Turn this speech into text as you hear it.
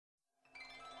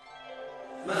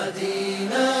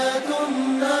مدينة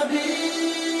النبي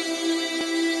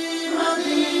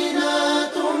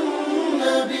مدينة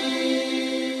النبي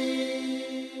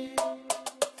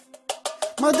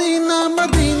مدينة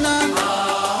مدينة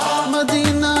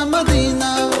مدينة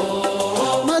مدينة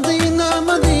مدينة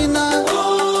مدينة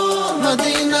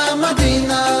مدينة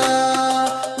مدينة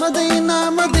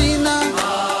مدينة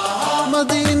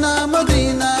مدينة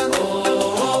مدينة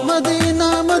مدينة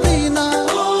مدينة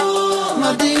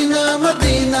مدينة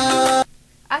مدينة.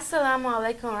 Assalamu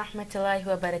alaikum wa rahmatullahi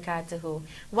wa barakatuhu.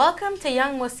 Welcome to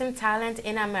Young Muslim Talent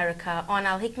in America on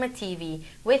Al-Hikmat TV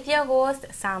with your host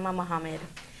Salma Muhammad.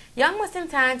 Young Muslim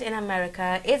Talent in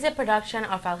America is a production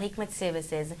of Al-Hikmat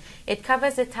Services. It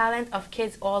covers the talent of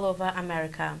kids all over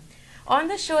America. On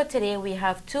the show today we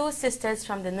have two sisters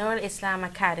from the Nur-Ul-Islam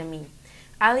Academy,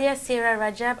 Alia Sira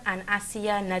Rajab and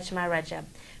Asiya Najma Rajab.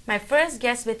 My first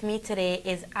guest with me today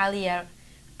is Alia.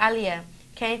 Alia,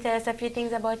 can you tell us a few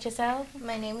things about yourself?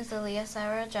 My name is Alia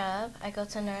Sira Rajab. I go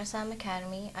to Nur-Ul-Islam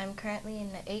Academy. I'm currently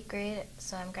in the 8th grade,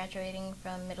 so I'm graduating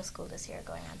from middle school this year,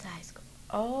 going on to high school.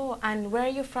 Oh, and where are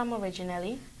you from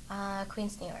originally?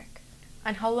 Queens, New York.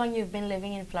 And how long you've been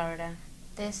living in Florida?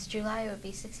 This July would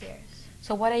be 6 years.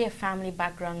 So what are your family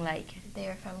background like? They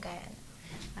are from Guyana.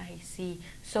 I see.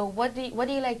 So what do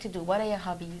you like to do? What are your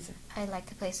hobbies? I like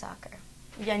to play soccer.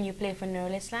 And you play for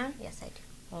Nur-Ul-Islam? Yes, I do.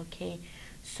 Okay.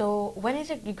 So when is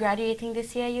it, you graduating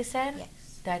this year, you said? Yes.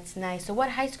 That's nice. So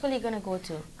what high school are you going to go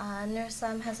to?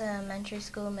 Nur-Islam has an elementary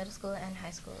school, middle school, and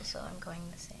high school, so I'm going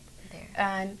the same there.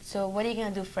 And so what are you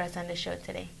going to do for us on the show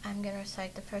today? I'm going to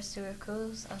recite the first two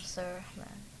rukus of Surah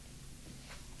Rahman.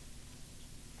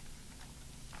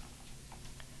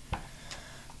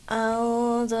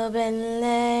 أعوذ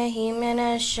بالله من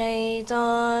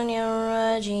الشيطان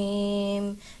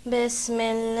الرجيم بسم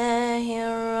الله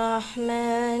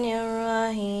الرحمن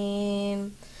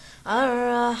الرحيم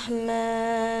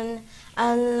الرحمن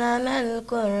علم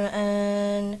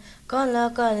القرآن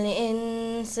خلق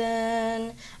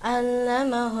الإنسان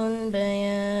علمه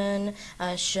البيان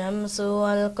الشمس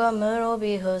والقمر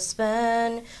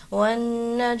بحسبان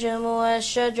والنجم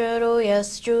والشجر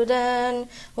يسجدان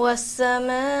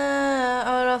والسماء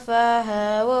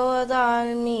رفعها ووضع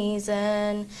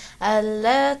الميزان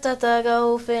ألا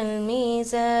تطغوا في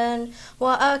الميزان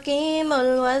وأقيموا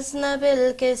الوزن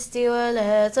بالقسط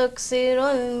ولا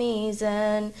تكسروا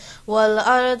الميزان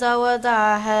والأرض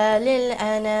وضعها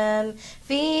للأنام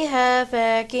فيها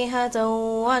فاكهة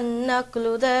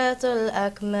والنخل ذات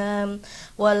الأكمام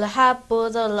والحب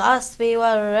ذو العصف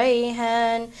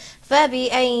والريحان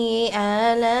فبأي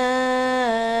آلاء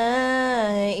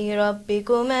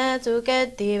ربكما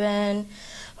تكذبان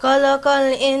خلق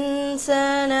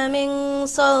الإنسان من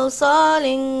صلصال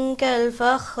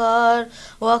كالفخار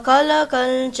وخلق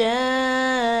الجن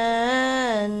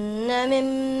من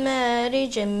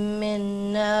مارج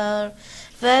من نار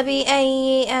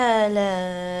فبأي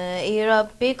آلاء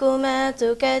ربكما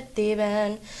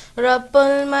تكذبان رب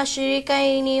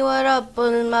المشرقين ورب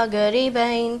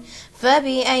المغربين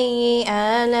فبأي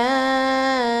آلاء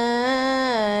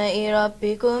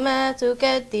ربكما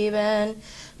تكذبان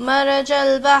مرج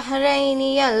البحرين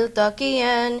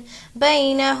يلتقيان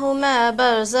بينهما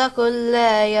برزخ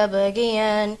لا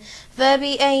يبغيان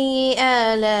فبأي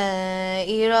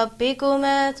آلاء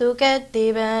ربكما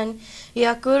تكذبان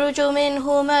يخرج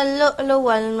منهما اللؤلؤ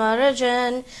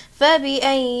والمرجان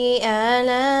فبأي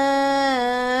آلاء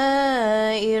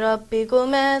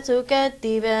ربكما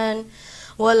تكذبان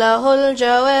وله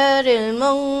الجوار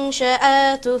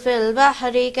المنشآت في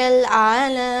البحر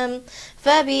كالأعلام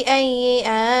فبأي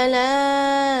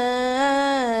آلاء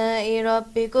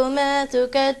ربكما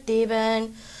تكذبان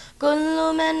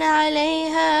كل من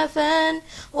عليها فان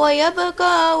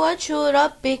ويبقى وجه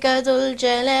ربك ذو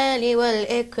الجلال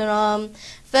والإكرام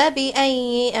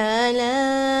فبأي آلاء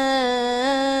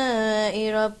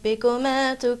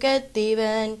ربكما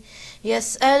تكذبان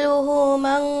يسأله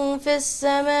من في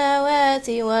السماوات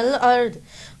والأرض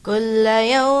كل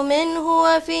يوم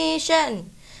هو في شأن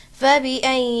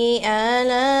فبأي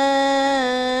آلاء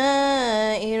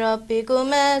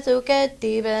ربكما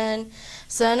تكذبان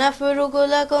سنفرغ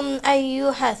لكم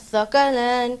أيها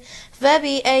الثقلان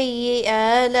فبأي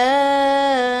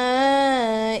آلاء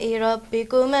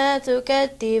ربكما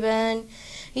تكذبان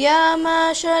يا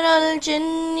معشر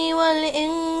الجن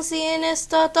والإنس إن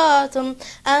استطعتم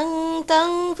أن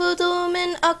تنفذوا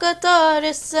من أقطار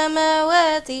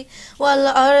السماوات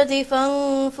والأرض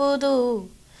فانفذوا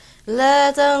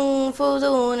لا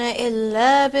تنفذون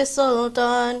إلا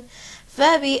بسلطان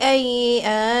فبأي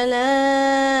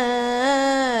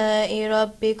آلاء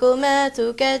ربكما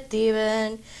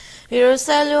تكذبان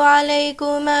يرسل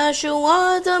عليكما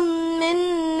شواظ من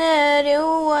نار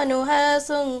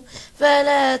ونحاس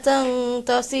فلا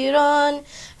تنتصران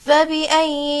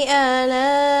فبأي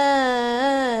آلاء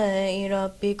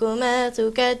ربكما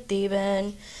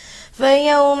تكذبان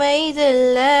فيومئذ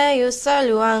لا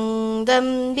يسأل عن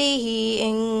ذنبه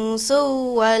إنس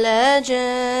ولا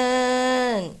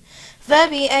جان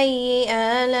فبأي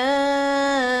آلاء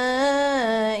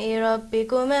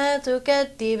ربكما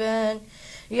تكذبان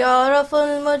يعرف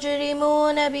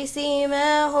المجرمون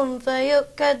بسيماهم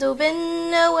فيؤكد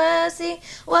بالنواسي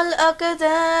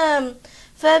والأقدام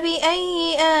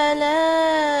فبأي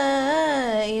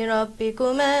آلاء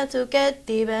ربكما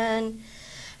تكذبان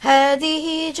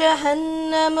هذه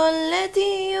جهنم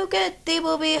التي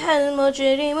يكذب بها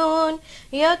المجرمون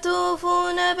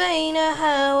يطوفون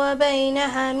بينها وبين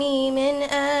حميم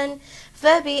آن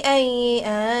فبأي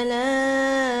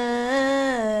آلاء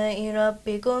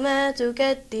ربكما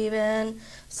تكذبان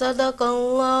صدق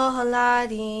الله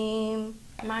العظيم.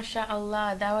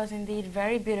 MashaAllah, that was indeed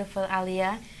very beautiful,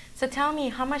 Aliyah. So tell me,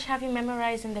 how much have you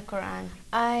memorized in the Quran?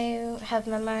 I have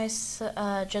memorized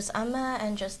just Amma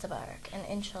and just Tabarak, and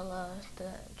inshallah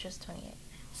just 28.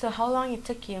 So how long it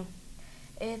took you?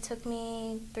 It took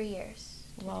me 3 years.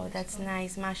 Wow, that's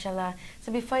nice, mashallah.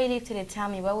 So before you leave today, tell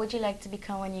me, what would you like to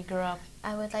become when you grow up?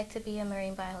 I would like to be a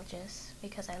marine biologist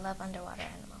because I love underwater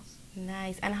animals.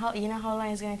 Nice. And how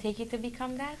long it's going to take you to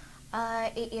become that?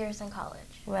 8 years in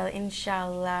college. Well,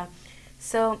 inshallah.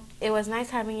 So it was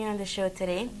nice having you on the show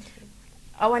today.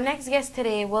 Our next guest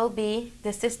today will be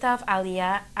the sister of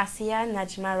Aliyah, Asiya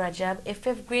Najma Rajab, a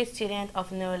 5th grade student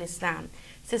of Nur-Ul-Islam.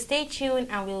 So stay tuned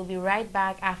and we'll be right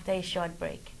back after a short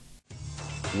break.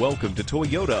 Welcome to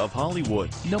Toyota of Hollywood.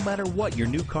 No matter what your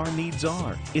new car needs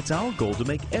are, it's our goal to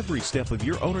make every step of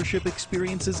your ownership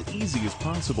experience as easy as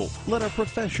possible. Let our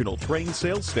professional trained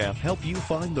sales staff help you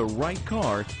find the right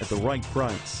car at the right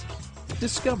price.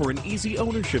 Discover an easy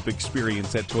ownership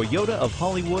experience at Toyota of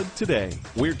Hollywood today.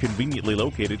 We're conveniently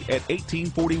located at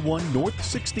 1841 North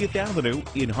 60th Avenue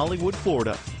in Hollywood,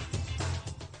 Florida.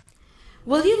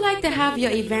 Will you like to have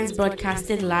your events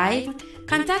broadcasted live?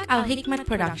 Contact Al-Hikmat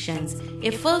Productions, a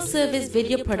full-service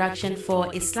video production for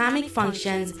Islamic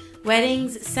functions,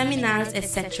 weddings, seminars,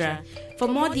 etc. For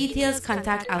more details,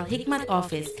 contact Al-Hikmat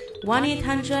office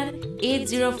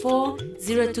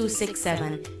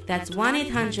 1-800-804-0267. That's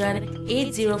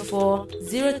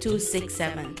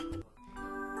 1-800-804-0267.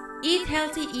 Eat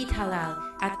healthy, eat halal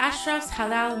at Ashraf's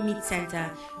Halal Meat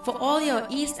Center for all your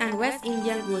East and West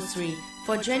Indian grocery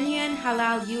for genuine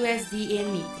halal USDA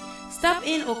meat. Stop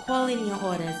in or call in your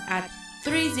orders at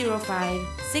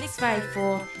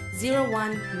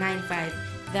 305-654-0195.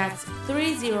 That's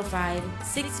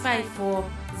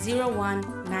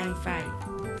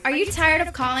 305-654-0195. Are you tired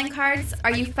of calling cards?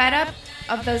 Are you fed up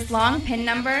of those long PIN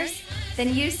numbers?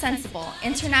 Then use Sensible,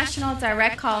 international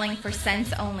direct calling for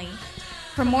cents only.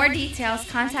 For more details,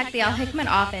 contact the Al-Hikmat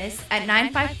office at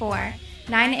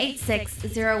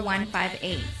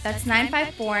 954-986-0158. That's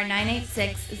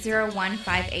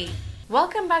 954-986-0158.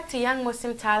 Welcome back to Young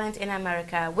Muslim Talent in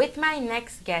America with my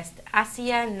next guest,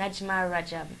 Asiya Najma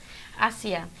Rajab.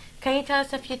 Asiya, can you tell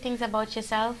us a few things about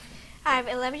yourself? I'm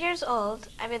 11 years old,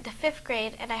 I'm in the 5th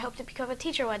grade, and I hope to become a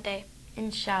teacher one day.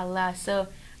 Inshallah. So,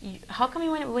 how come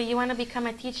you want to become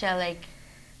a teacher?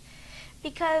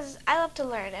 Because I love to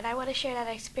learn, and I want to share that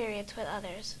experience with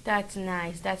others. That's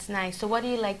nice, that's nice. So what do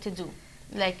you like to do?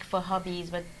 Like for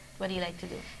hobbies, what do you like to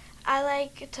do? I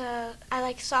like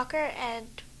soccer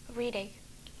and reading.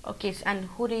 Okay, and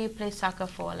who do you play soccer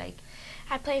for?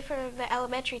 I play for the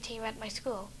elementary team at my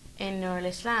school. In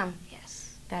Nur-Ul-Islam?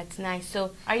 Yes. That's nice.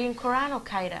 So, are you in Quran or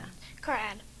Qaida?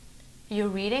 Quran. You're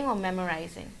reading or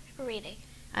memorizing? Reading.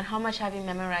 And how much have you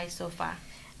memorized so far?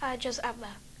 Just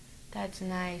Amma. That's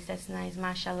nice,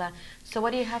 mashallah. So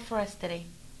what do you have for us today?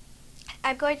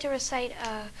 I'm going to recite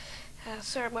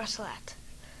Surah Mursalat.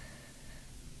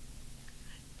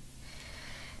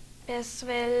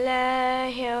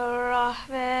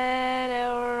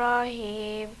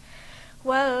 Bismillahirrahmanirrahim.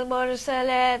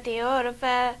 والمرسلات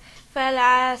عرفا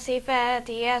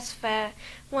فالعاصفات عصفا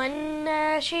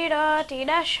والناشرات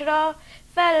نشرا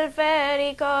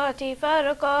فالفارقات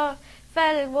فرقا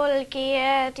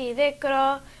فالملقيات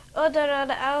ذكرا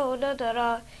عذرا أو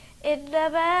نذرا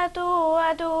إنما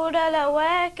توعدون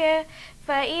لواقع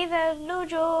فإذا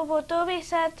النجوم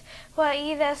طمست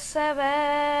وإذا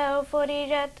السماء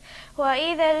فرجت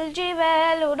وإذا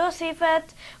الجبال نصفت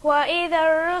وإذا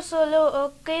الرسل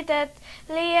أقتت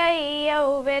لأي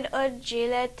يوم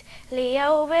أجلت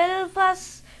ليوم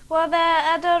الفصل وما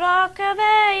أدراك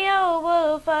ما يوم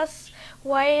الفصل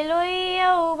ويل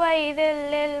يومئذ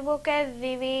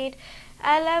للمكذبين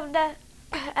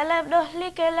ألم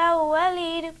نهلك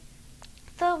الأولين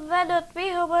ثم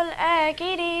نتبعهم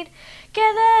الآخرين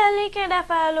كذلك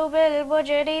نفعل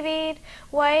بالمجرمين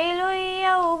ويل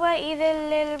يومئذ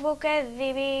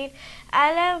للمكذبين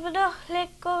ألم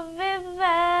نهلككم من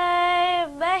ماء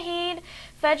مهين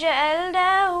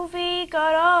فجعلناه في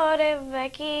قرار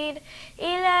مكين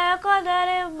إلى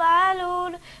قدر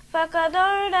معلوم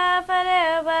فقدرنا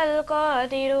فنعم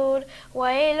القادرون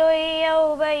ويل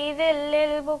يومئذ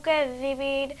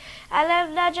للمكذبين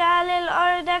ألم نجعل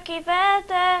الأرض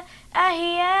كفاتا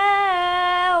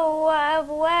أحياء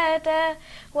وأمواتا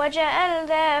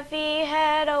وجعلنا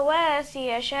فيها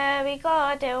رواسي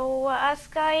شامخات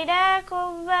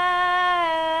وأسقيناكم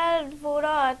ماء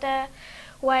فراتا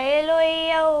ويل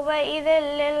يومئذ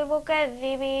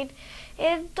للمكذبين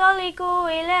انطلقوا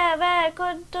إلى ما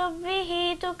كنتم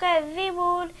به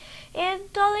تكذبون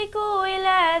انطلقوا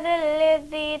إلى ظل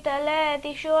ذي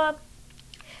 3 شعب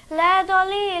لا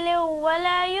ظليل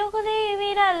ولا يغني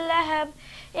من اللهب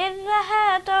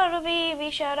إنها ترمي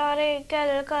بشرر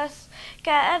كالقصر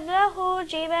كأنه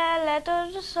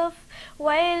جمالة صفر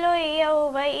ويل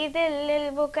يومئذ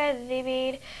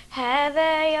للمكذبين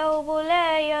هذا يوم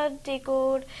لا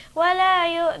ينطقون ولا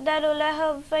يؤذن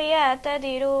لهم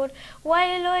فيعتذرون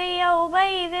ويل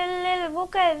يومئذ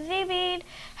للمكذبين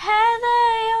هذا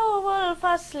يوم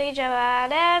الفصل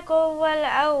جمعناكم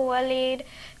والأولين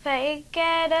فإن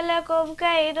كان لكم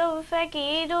كيد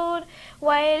فكيدون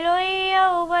ويل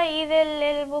يومئذ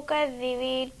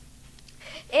للمكذبين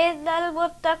إن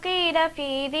المتقين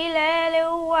في ظلال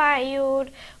وعيون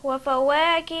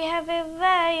وفواكه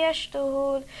مما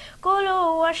يشتهون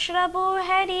كلوا واشربوا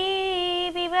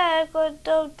هنيئا بما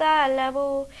كنتم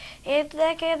تعلمون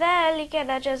إن كذلك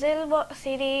نجزي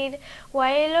المحسنين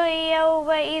ويل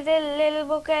يومئذ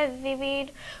للمكذبين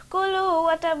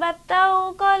كلوا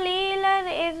وتمتعوا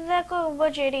قليلا إنكم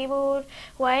مجرمون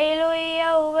ويل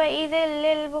يومئذ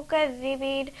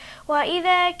للمكذبين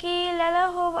وإذا قيل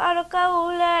لهم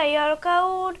اركعوا لا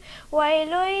يركعون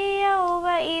ويل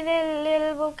يومئذ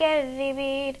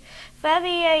للمكذبين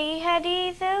فبأي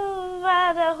حديث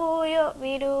بعده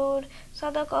يؤمنون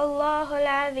صدق الله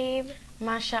العظيم.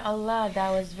 MashaAllah,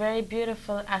 that was very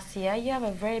beautiful. Asiya, you have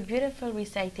a very beautiful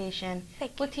recitation.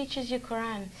 Thank Who teaches you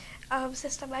Quran?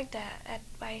 Sister Magda at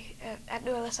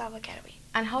Nur-Ul-Islam Academy.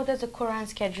 And how does the Quran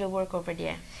schedule work over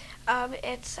there?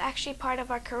 It's actually part of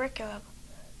our curriculum,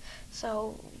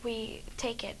 so we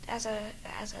take it as a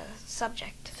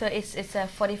subject. So it's a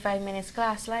 45 minutes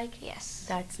class, like? Yes.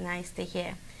 That's nice to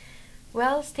hear.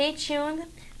 Well, stay tuned,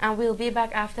 and we'll be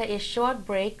back after a short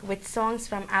break with songs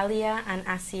from Aliyah and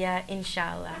Asiya,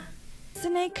 inshallah.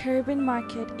 Snake Caribbean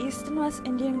Market, East and West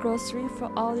Indian grocery for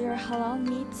all your halal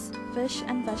meats, fish,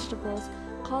 and vegetables.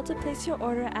 Call to place your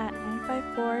order at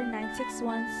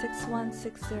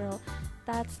 954-961-6160.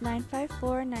 That's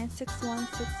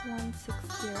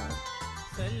 954-961-6160.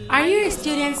 Are you a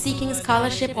student seeking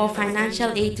scholarship or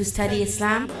financial aid to study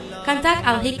Islam? Contact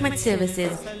Al-Hikmat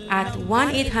services at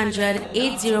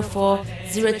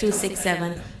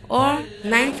 1-800-804-0267 or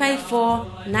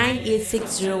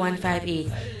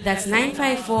 954-986-0158. That's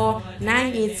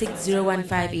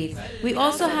 954-986-0158. We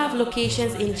also have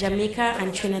locations in Jamaica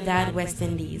and Trinidad, West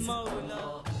Indies.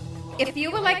 If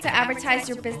you would like to advertise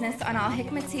your business on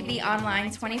Al-Hikmat TV online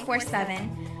 24/7,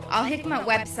 Al-Hikmat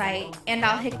website, and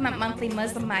Al-Hikmat Monthly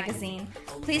Muslim Magazine,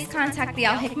 please contact the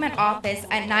Al-Hikmat office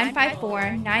at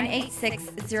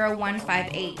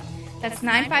 954-986-0158. That's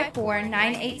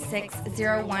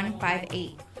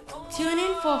 954-986-0158. Tune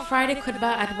in for Friday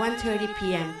Khutbah at 1:30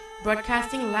 p.m.,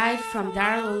 broadcasting live from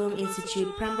Darul Uloom Institute,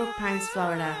 Pembroke Pines,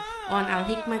 Florida, on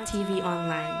Al-Hikmat TV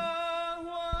online.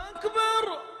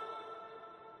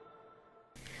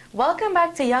 Welcome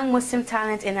back to Young Muslim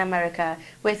Talent in America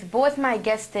with both my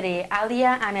guests today,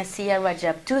 Aliyah and Asiya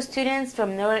Rajab, 2 students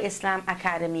from Nur-Ul-Islam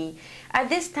Academy. At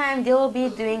this time, they will be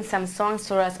doing some songs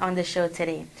for us on the show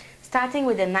today, starting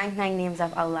with the 99 names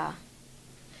of Allah.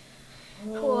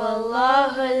 هو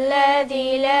الله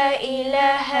الذي لا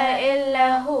إله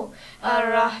إلا هو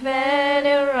الرحمن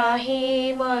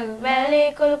الرحيم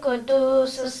الملك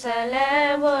القدوس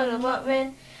السلام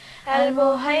المؤمن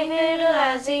المهيمن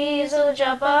العزيز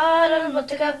الجبار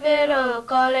المتكبر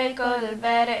الخالق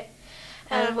البارئ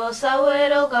المصور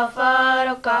الغفار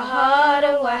القهار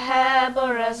الوهاب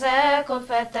الرزاق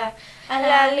الفتاح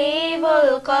العليم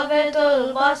القابض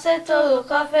الباسط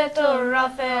الخافض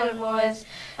الرافع المعز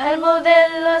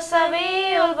المضل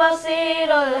السميع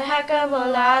البصير الحكم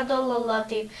العدل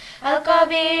اللطيف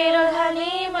الكبير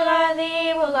الحليم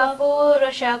العظيم الغفور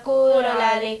الشكور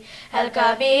العليم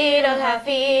الكبير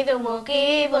الحفيظ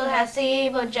المقيم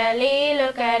الحسيب الجليل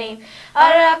الكريم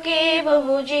الرقيب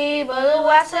المجيب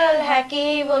الواسع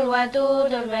الحكيم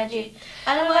الودود المجيد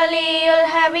الولي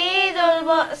الحميد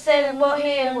المؤسر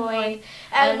المحيي المعيد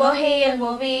المحيي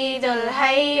المبيد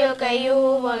الحي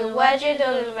القيوم الواجد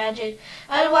المجيد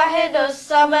الواحد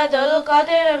الصمد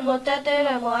القادر المقتدر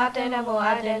المعطي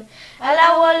المعدل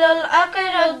الأول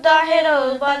الآخر الظاهر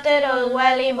الباطن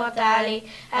الولي متعالي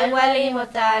الولي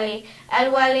متعالي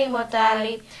الولي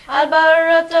متعالي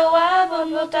البر التواب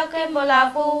المنتقم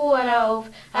العفو والرؤوف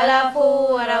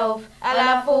العفو والرؤوف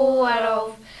العفو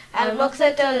والرؤوف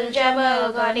المقسط الجمال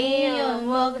الغني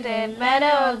المقدر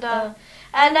منع الضر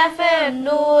النفع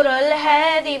النور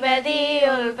الهادي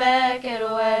بديع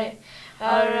الباكر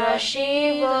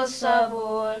الرشيد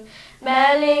الصبور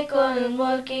مالك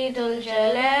الملك ذو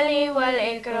الجلال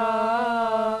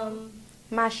والإكرام.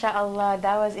 MashaAllah,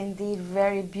 that was indeed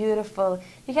very beautiful.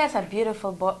 You guys have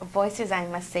beautiful voices, I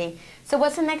must say. So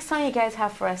what's the next song you guys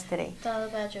have for us today?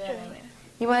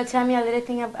 You want to tell me a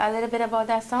little bit about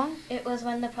that song? It was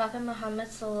when the Prophet Muhammad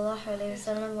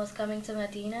ﷺ was coming to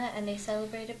Medina, and they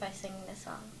celebrated by singing this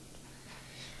song.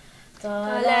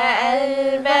 طلع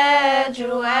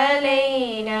البدر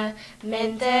علينا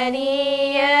من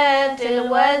ثنيات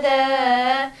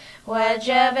الوداع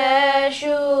وجب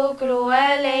الشكر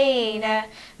علينا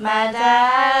ما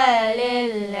دعا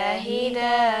لله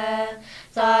داع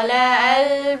طلع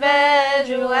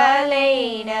البدر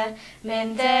علينا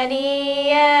من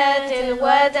ثنيات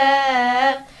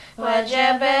الوداع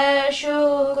وجب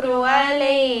الشكر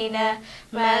علينا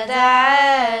ما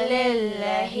دعا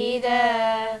لله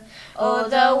داع. Oh,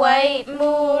 the white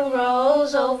moon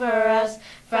rolls over us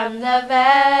from the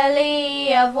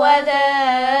valley of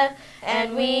Wada,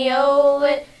 and we owe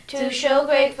it to show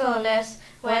gratefulness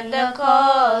when the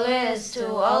call is to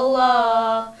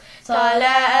Allah.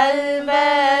 طلع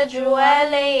البدر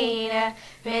علينا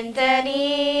من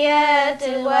ثنيات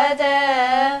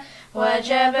الوداع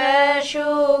وجب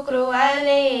الشكر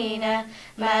علينا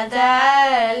ما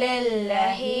دعا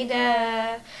لله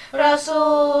داع.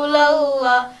 رسول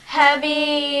الله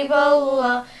حبيب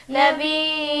الله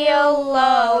نبي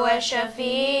الله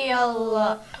وشفيع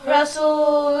الله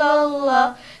رسول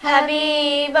الله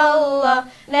حبيب الله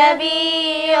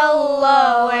نبي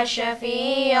الله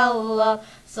وشفيع الله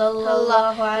صلى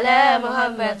الله على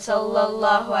محمد صلى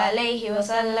الله عليه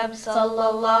وسلم صلى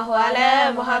الله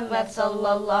على محمد صلى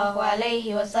الله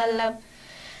عليه وسلم.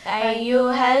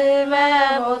 أيها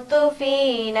المبعوث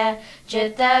فينا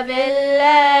جئت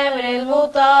بالأمر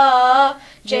المطاع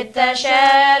جئت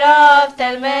شرفت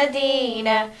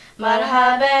المدينة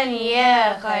مرحبا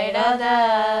يا خير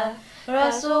ذا.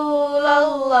 رسول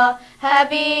الله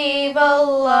حبيب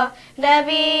الله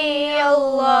نبي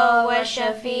الله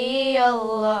وشفيع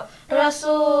الله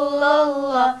رسول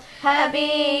الله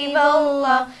حبيب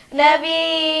الله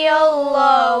نبي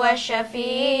الله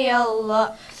وشفيع الله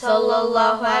صلى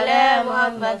الله على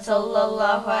محمد صلى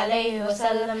الله عليه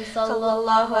وسلم صلى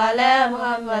الله على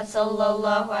محمد صلى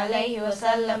الله عليه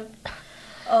وسلم.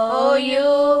 O you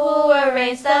who were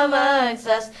raised amongst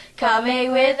us,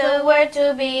 coming with the word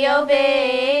to be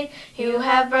obeyed, you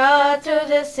have brought to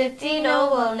the city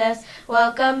nobleness,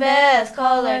 welcome best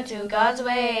caller to God's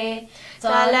way.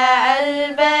 طلع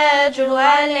البدر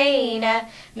علينا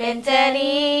من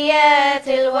ثنيات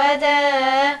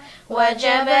الوداع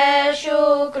وجب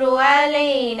الشكر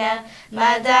علينا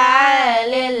ما دعا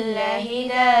لله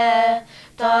داع.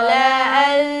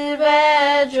 طلع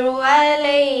البدر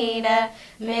علينا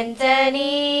من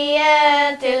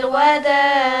ثنيات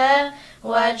الوداع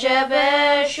وجب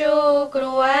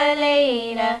الشكر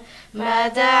علينا ما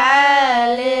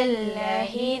دعا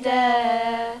لله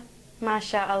داع.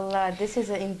 MashaAllah, this is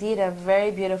indeed a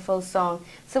very beautiful song.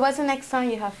 So what's the next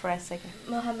song you have for us again?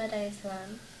 Muhammad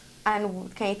Islam.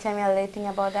 And can you tell me a little thing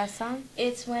about that song?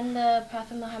 It's when the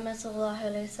Prophet Muhammad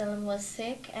ﷺ was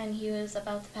sick and he was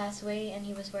about to pass away, and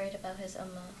he was worried about his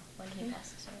ummah when he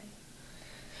passes away.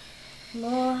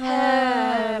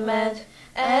 Muhammad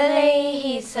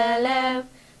alayhi salam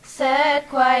sat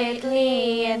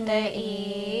quietly in the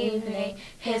evening.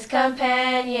 His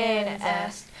companion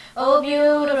asked, "O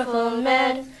beautiful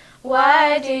man,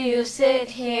 why do you sit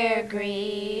here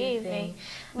grieving?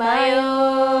 My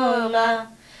ummah,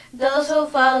 those who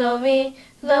follow me,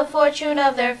 the fortune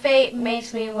of their fate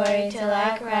makes me worry till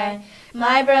I cry.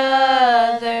 My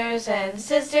brothers and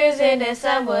sisters in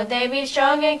Islam, will they be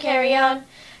strong and carry on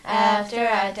after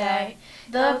I die?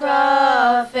 The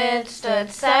Prophet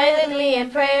stood silently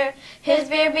in prayer, his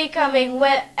beard becoming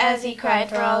wet as he cried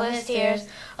for all his tears.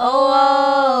 Oh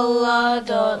Allah,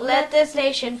 don't let this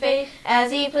nation fade.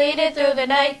 As he pleaded through the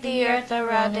night, the earth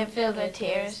around him filled with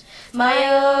tears. My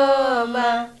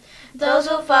ummah, those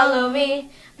who follow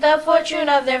me, the fortune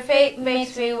of their fate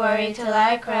makes me worry till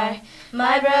I cry.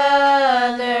 My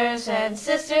brothers and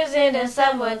sisters in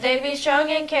Islam, would they be strong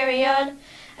and carry on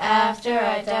after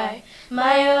I die?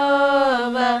 My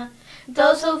ummah,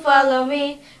 those who follow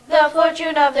me, the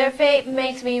fortune of their fate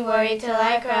makes me worry till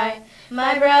I cry.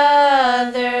 My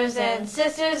brothers and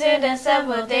sisters in Islam,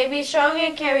 will they be strong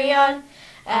and carry on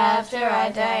after I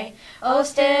die? Oh,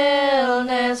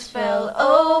 stillness fell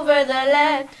over the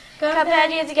land.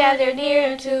 Companions gathered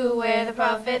near to where the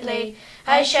Prophet lay.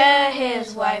 Aisha,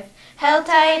 his wife, held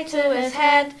tight to his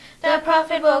hand. The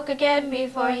Prophet woke again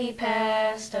before he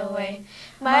passed away.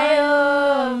 My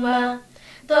ummah,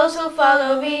 those who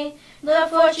follow me, the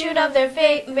fortune of their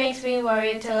fate makes me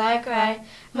worry till I cry.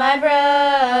 My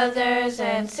brothers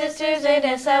and sisters in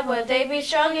Islam, will they be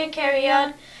strong and carry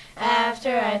on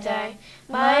after I die?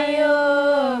 My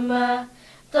ummah,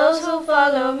 those who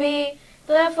follow me,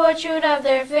 the fortune of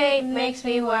their fate makes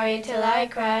me worry till I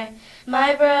cry.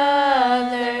 My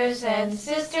brothers and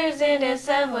sisters in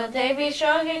Islam, will they be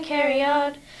strong and carry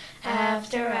on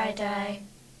after I die?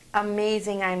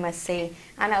 Amazing, I must say.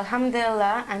 And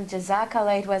alhamdulillah and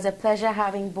jazakallah, it was a pleasure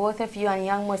having both of you on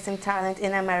Young Muslim Talent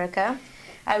in America.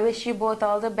 I wish you both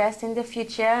all the best in the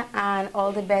future and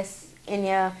all the best in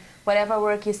your whatever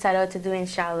work you set out to do,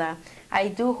 inshallah. I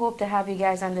do hope to have you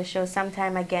guys on the show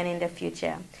sometime again in the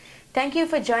future. Thank you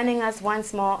for joining us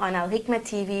once more on Al-Hikmat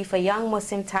TV for Young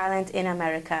Muslim Talent in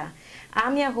America.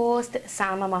 I'm your host,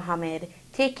 Salma Muhammad.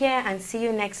 Take care and see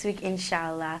you next week,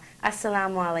 inshallah.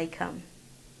 Assalamu alaikum.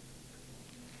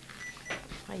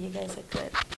 Oh, you guys are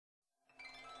good.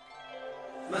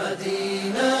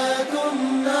 مدينة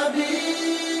النبي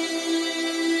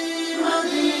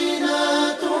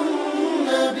مدينة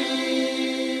النبي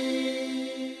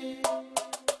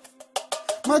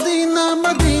مدينة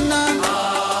مدينة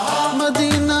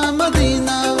مدينة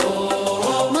مدينة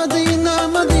مدينة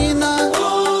مدينة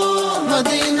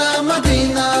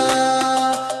مدينة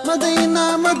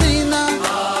مدينة مدينة مدينة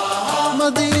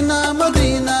مدينة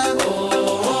مدينة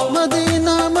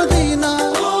Medina, Medina,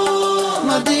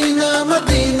 Medina,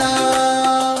 Medina,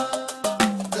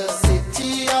 the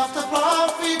city of the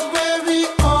Prophet where we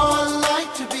all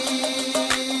like to be.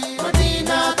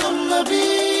 Medina tum Nabi,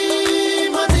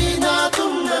 Medina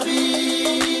tum Nabi,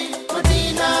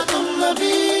 Medina tum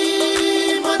Nabi,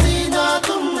 Medina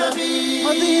tum Nabi,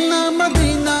 Medina,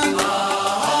 Medina,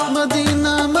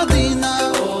 Medina, Medina,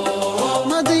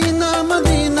 Medina, Medina,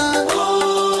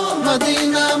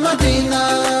 Medina, Medina.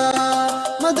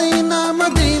 Medina,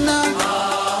 Medina,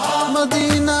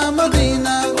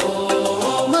 Medina,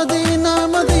 Medina, Medina,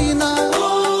 Medina,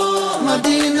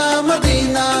 Medina,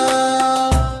 Medina.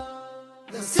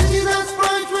 The city that's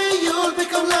bright where you'll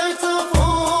become lights of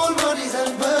all worries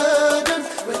and burdens.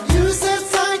 When you set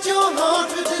sight your heart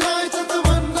with delight at the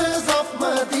wonders of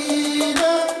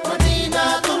Medina. Medina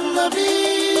tum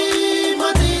Nabi,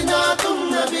 Medina tum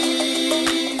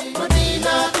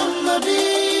Nabi,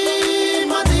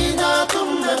 Medina tum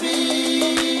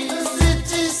Nabi. The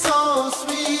city so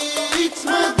sweet,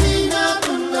 Medina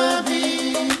to Nabi.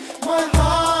 My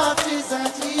heart is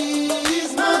at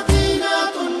ease, Medina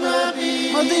to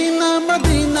Nabi. Medina,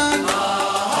 Medina.